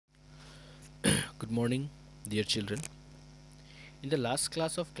Good morning, dear children. In the last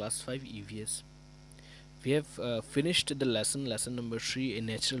class of class 5 EVS, we have finished the lesson number 3 in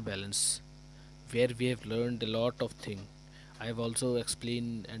natural balance, where we have learned a lot of things. I have also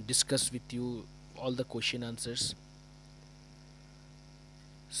explained and discussed with you all the question answers.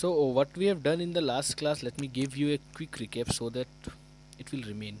 So, what we have done in the last class, let me give you a quick recap so that it will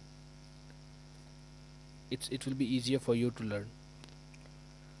remain. It will be easier for you to learn.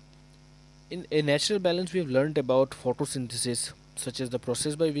 In a natural balance, we have learned about photosynthesis, such as the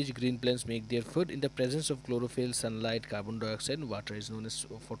process by which green plants make their food in the presence of chlorophyll, sunlight, carbon dioxide, and water is known as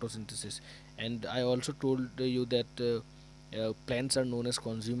photosynthesis. And I also told you that plants are known as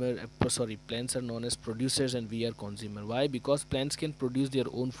plants are known as producers, and we are consumer. Why? Because plants can produce their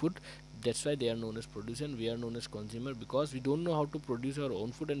own food. That's why they are known as producer, and we are known as consumer because we don't know how to produce our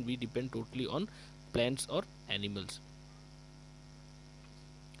own food, and we depend totally on plants or animals.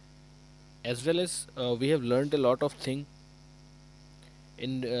 As well as we have learned a lot of things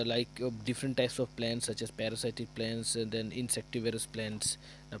in different types of plants such as parasitic plants and then insectivorous plants.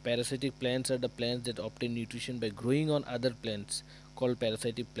 Now parasitic plants are the plants that obtain nutrition by growing on other plants called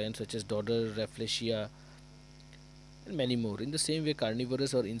parasitic plants such as dodder, rafflesia, and many more. In the same way,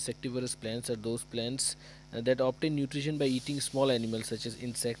 carnivorous or insectivorous plants are those plants that obtain nutrition by eating small animals such as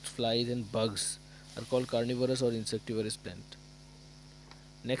insects, flies, and bugs are called carnivorous or insectivorous plant.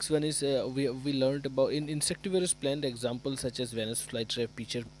 Next one is we learned about in insectivorous plant examples such as Venus flytrap,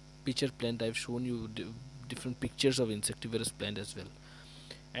 pitcher plant. I've shown you different pictures of insectivorous plant as well.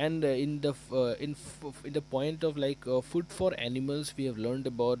 And in the point of food for animals, we have learned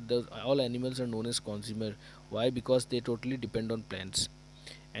about the all animals are known as consumer. Why? Because they totally depend on plants.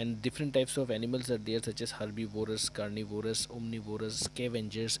 And different types of animals are there such as herbivorous, carnivorous, omnivorous,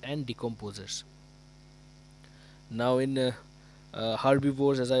 scavengers, and decomposers. Now in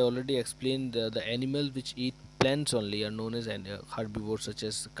herbivores, as I already explained, the animals which eat plants only are known as herbivores such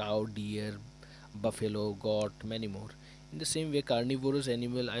as cow, deer, buffalo, goat, many more. In the same way, carnivorous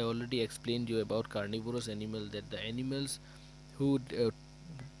animal, I already explained you about carnivorous animal, that the animals who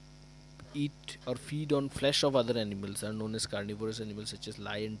eat or feed on flesh of other animals are known as carnivorous animals such as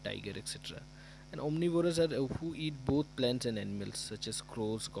lion, tiger, etc. And omnivorous are who eat both plants and animals such as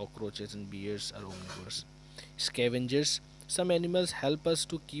crows, cockroaches, and bears are omnivores. Scavengers, some animals help us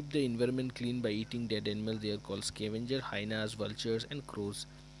to keep the environment clean by eating dead animals. They are called scavenger, hyenas, vultures, and crows.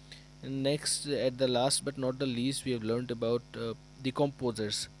 And next, at the last but not the least, we have learned about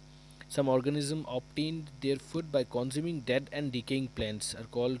decomposers. Some organisms obtain their food by consuming dead and decaying plants are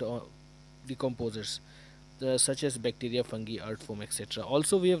called decomposers, such as bacteria, fungi, earthworm, etc.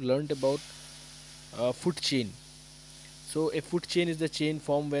 Also, we have learned about food chain. So a food chain is the chain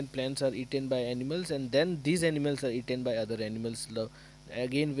formed when plants are eaten by animals, and then these animals are eaten by other animals.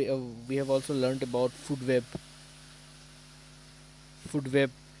 Again, we have also learned about food web. Food web.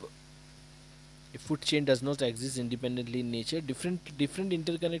 A food chain does not exist independently in nature. Different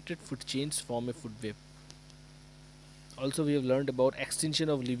interconnected food chains form a food web. Also, we have learned about extinction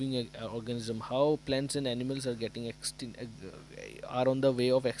of living organism. How plants and animals are getting are on the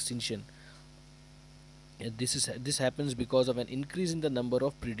way of extinction. This happens because of an increase in the number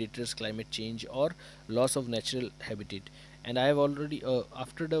of predators, climate change, or loss of natural habitat. And I have already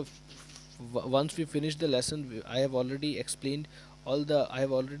once we finish the lesson, I have already explained I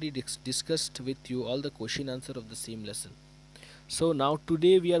have already discussed with you all the question answer of the same lesson. So now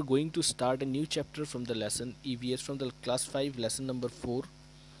today we are going to start a new chapter from the lesson EVS, from the class 5 lesson number 4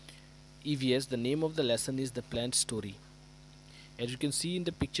 EVS. The name of the lesson is the plant story. As you can see in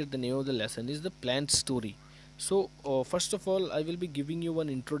the picture, the name of the lesson is the plant story. So first of all, I will be giving you one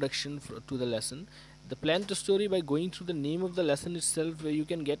introduction to the lesson. The plant story, by going through the name of the lesson itself, you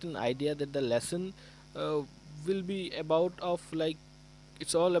can get an idea that the lesson will be about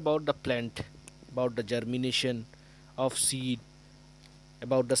it's all about the plant, about the germination of seed,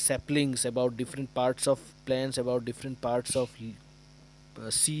 about the saplings, about different parts of plants, about different parts of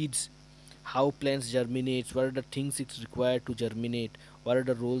seeds, how plants germinate, what are the things it's required to germinate, what are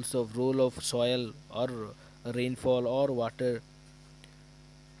the role of soil or rainfall or water,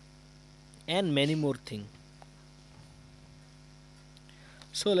 and many more things.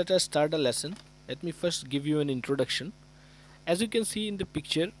 So let us start the lesson. Let me first give you an introduction. As you can see in the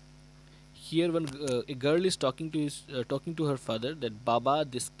picture here, when a girl is talking to her father that Baba,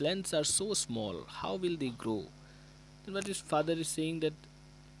 these plants are so small, how will they grow? Then what his father is saying that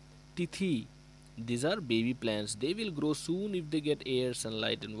Tithi, these are baby plants. They will grow soon if they get air,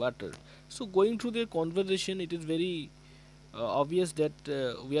 sunlight, and water. So, going through their conversation, it is very obvious that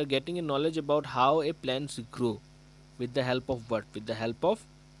we are getting a knowledge about how a plants grow with the help of what? With the help of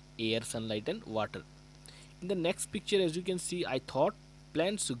air, sunlight and water. In the next picture, as you can see, I thought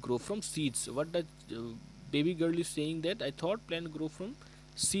plants grow from seeds. What the baby girl is saying, that I thought plants grow from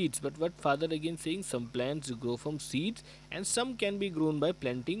seeds, but what father again saying, some plants grow from seeds and some can be grown by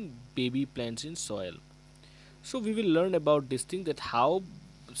planting baby plants in soil. So we will learn about this thing, that how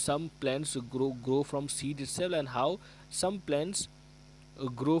some plants grow from seed itself, and how some plants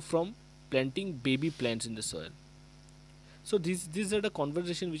grow from planting baby plants in the soil. So these are the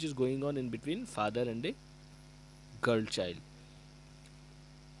conversation which is going on in between father and a girl child.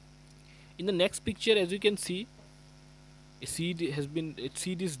 In the next picture, as you can see, a seed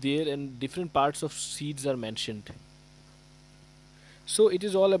is there and different parts of seeds are mentioned. So it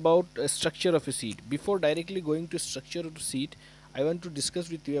is all about structure of a seed. Before directly going to structure of the seed, I want to discuss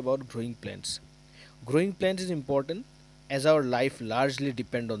with you about growing plants. Growing plants is important as our life largely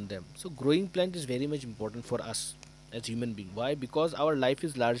depend on them. So growing plant is very much important for us as human being. Why? Because our life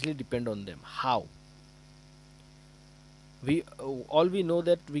is largely depend on them. How? We all we know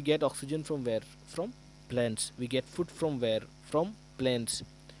that we get oxygen from where? From plants. We get food from where? From plants.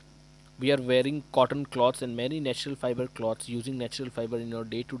 We are wearing cotton cloths and many natural fiber cloths, using natural fiber in our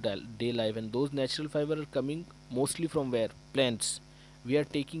day to day life, and those natural fiber are coming mostly from where? Plants. We are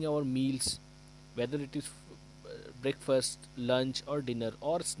taking our meals, whether it is breakfast, lunch or dinner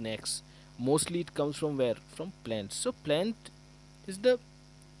or snacks, mostly it comes from where? From plants. So plant is the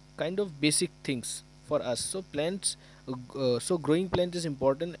kind of basic things for us. So so growing plant is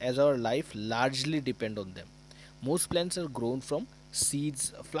important as our life largely depend on them. Most plants are grown from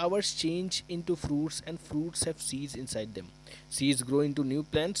seeds. Flowers change into fruits and fruits have seeds inside them. Seeds grow into new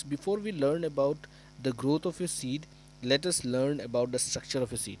plants. Before we learn about the growth of a seed, let us learn about the structure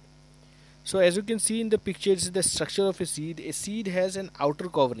of a seed. So as you can see in the picture, this is the structure of a seed. A seed has an outer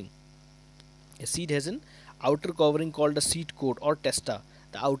covering. A seed has an outer covering called a seed coat or testa.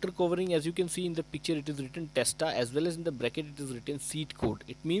 The outer covering, as you can see in the picture, it is written testa, as well as in the bracket it is written seed coat.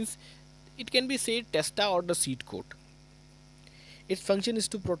 It means it can be said testa or the seed coat. Its function is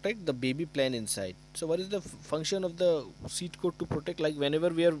to protect the baby plant inside. So what is the function of the seed coat? To protect, like whenever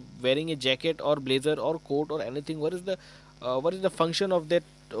we are wearing a jacket or blazer or coat or anything, what is the function of that,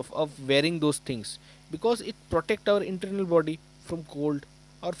 of wearing those things? Because it protect our internal body from cold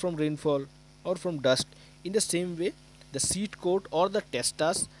or from rainfall or from dust. In the same way, the seed coat or the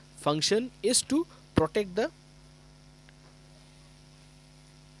testas function is to protect the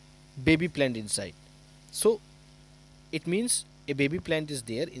baby plant inside. So it means a baby plant is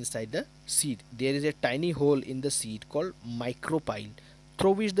there inside the seed. There is a tiny hole in the seed called micropyle,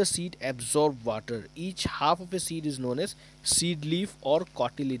 through which the seed absorbs water. Each half of a seed is known as seed leaf or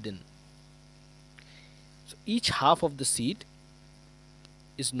cotyledon. So each half of the seed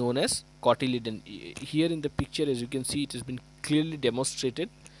is known as cotyledon. Here in the picture, as you can see, it has been clearly demonstrated.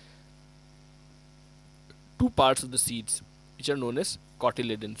 Two parts of the seeds which are known as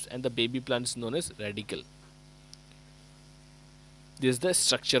cotyledons, and the baby plant is known as radicle. This is the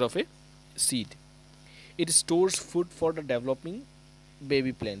structure of a seed. It stores food for the developing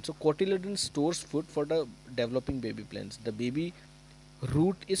baby plant. So cotyledon stores food for the developing baby plants. The baby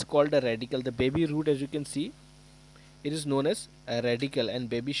root is called a radicle. The baby root, as you can see, it is known as a radicle, and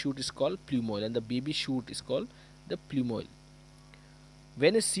baby shoot is called plumule, and the baby shoot is called the plumule.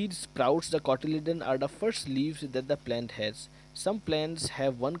 When a seed sprouts, the cotyledon are the first leaves that the plant has. Some plants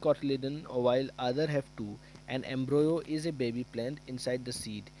have one cotyledon while other have two. An embryo is a baby plant inside the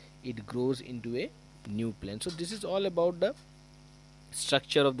seed. It grows into a new plant. So this is all about the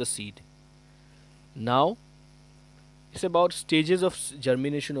structure of the seed. Now it's about stages of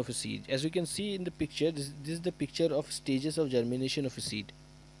germination of a seed. As you can see in the picture, this is the picture of stages of germination of a seed.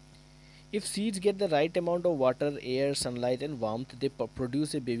 If seeds get the right amount of water, air, sunlight and warmth, they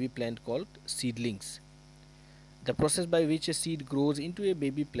produce a baby plant called seedlings. The process by which a seed grows into a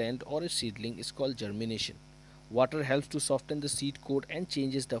baby plant or a seedling is called germination. Water helps to soften the seed coat and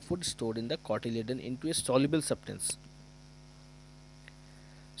changes the food stored in the cotyledon into a soluble substance.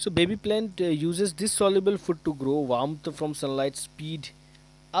 So baby plant uses this soluble food to grow. Warmth from sunlight speed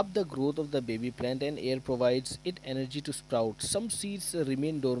up the growth of the baby plant, and air provides it energy to sprout. Some seeds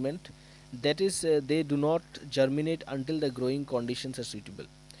remain dormant, that is, they do not germinate until the growing conditions are suitable.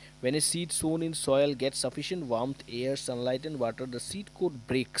 When a seed sown in soil gets sufficient warmth, air, sunlight and water, the seed coat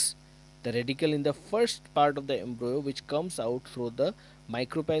breaks the radicle in the first part of the embryo, which comes out through the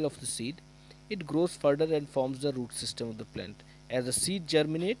micropyle of the seed. It grows further and forms the root system of the plant. As the seed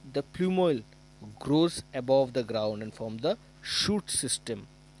germinate, the plumule grows above the ground and forms the shoot system.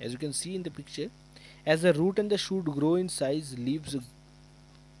 As you can see in the picture, as the root and the shoot grow in size, leaves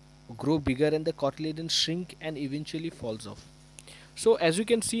grow bigger and the cotyledon shrink and eventually falls off. So as you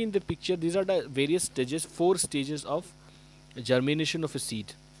can see in the picture, these are the various stages, 4 stages of germination of a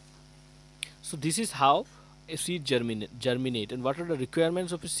seed. So this is how a seed germinate, and what are the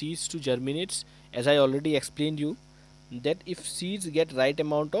requirements of a seeds to germinate? As I already explained you, that if seeds get right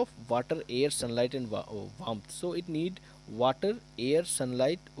amount of water, air, sunlight, and warmth, so it need water, air,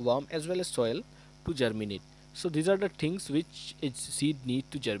 sunlight, warmth, as well as soil to germinate. So these are the things which its seed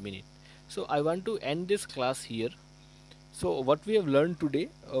need to germinate. So I want to end this class here. So what we have learned today,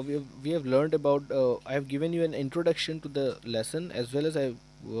 we have learned about. I have given you an introduction to the lesson, as well as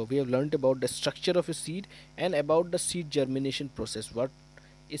we have learned about the structure of a seed and about the seed germination process. What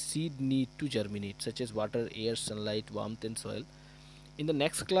a seed need to germinate, such as water, air, sunlight, warmth, and soil. In the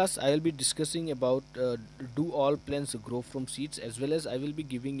next class, I will be discussing about do all plants grow from seeds, as well as I will be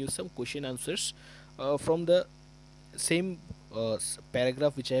giving you some question answers from the same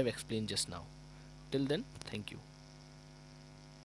paragraph which I have explained just now. Till then, thank you.